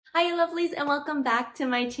Hi lovelies and welcome back to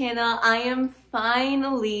my channel. I am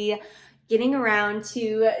finally getting around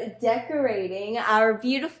to decorating our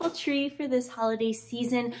beautiful tree for this holiday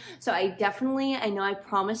season. So I know I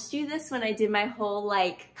promised you this when I did my whole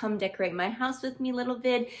come decorate my house with me little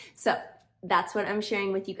vid. So that's what I'm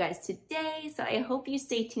sharing with you guys today. So I hope you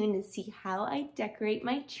stay tuned to see how I decorate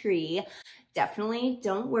my tree. Definitely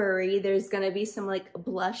don't worry, there's gonna be some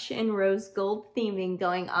blush and rose gold theming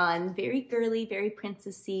going on. Very girly, very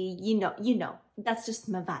princessy, you know, that's just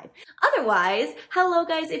my vibe. Otherwise, hello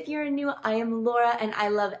guys, if you're new, I am Laura and I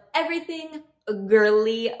love everything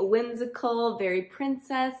girly, whimsical, very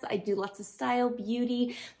princess. I do lots of style,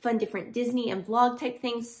 beauty, fun, different Disney and vlog type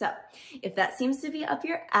things. So if that seems to be up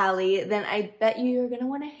your alley, then I bet you're gonna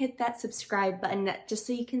wanna hit that subscribe button just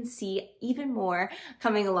so you can see even more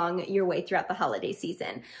coming along your way throughout the holiday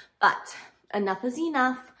season. But enough is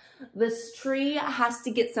enough. This tree has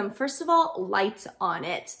to get some, first of all, lights on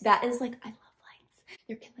it. That is I love lights.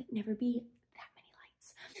 There can never be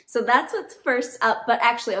so that's what's first up, but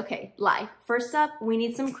actually, okay, lie. First up, we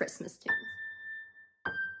need some Christmas tunes.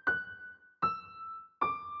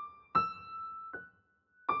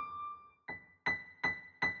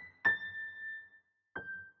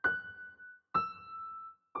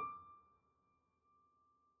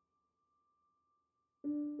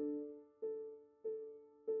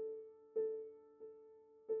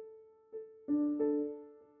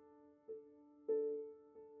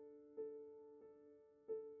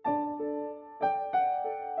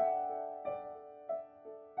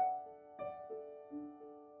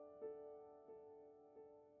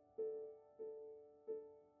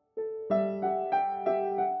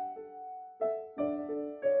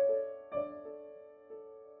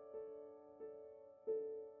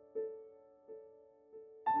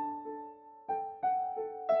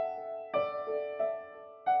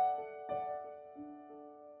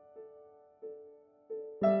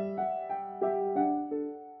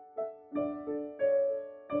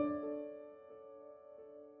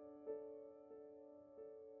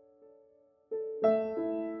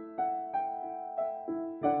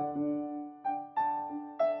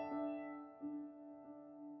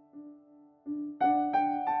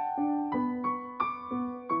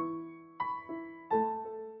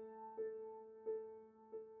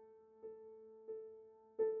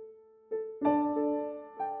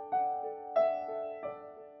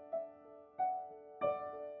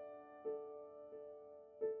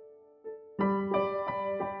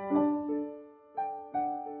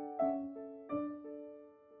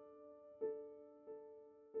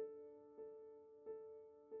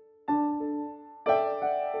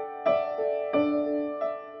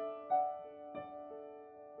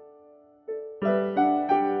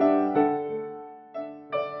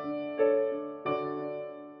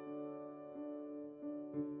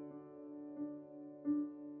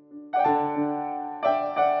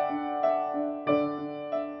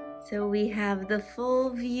 So we have the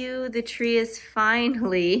full view. The tree is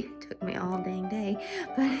finally, took me all dang day,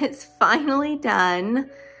 but it's finally done.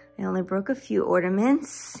 I only broke a few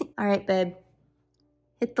ornaments. All right, babe,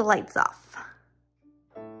 hit the lights off.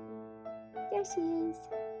 There she is.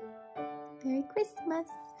 Merry Christmas.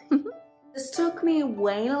 This took me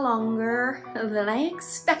way longer than I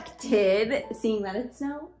expected, seeing that it's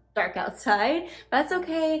now dark outside, but that's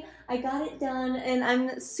okay. I got it done and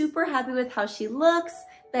I'm super happy with how she looks.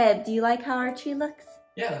 Babe, do you like how our tree looks?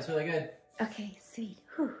 Yeah, that's really good. Okay, sweet.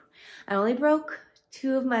 Whew. I only broke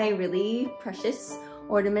two of my really precious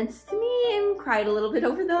ornaments to me and cried a little bit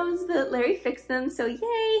over those, but Larry fixed them, so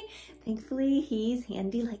yay! Thankfully, he's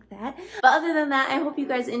handy like that. But other than that, I hope you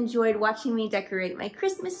guys enjoyed watching me decorate my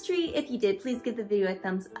Christmas tree. If you did, please give the video a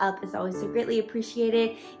thumbs up. It's always so greatly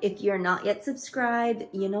appreciated. If you're not yet subscribed,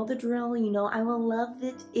 you know the drill. You know I will love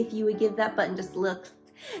it if you would give that button just a look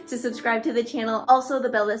to subscribe to the channel. Also, the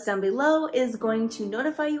bell that's down below is going to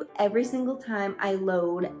notify you every single time I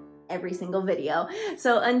load every single video.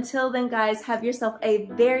 So until then, guys, have yourself a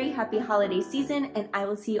very happy holiday season and I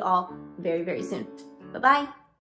will see you all very, very soon. Bye-bye.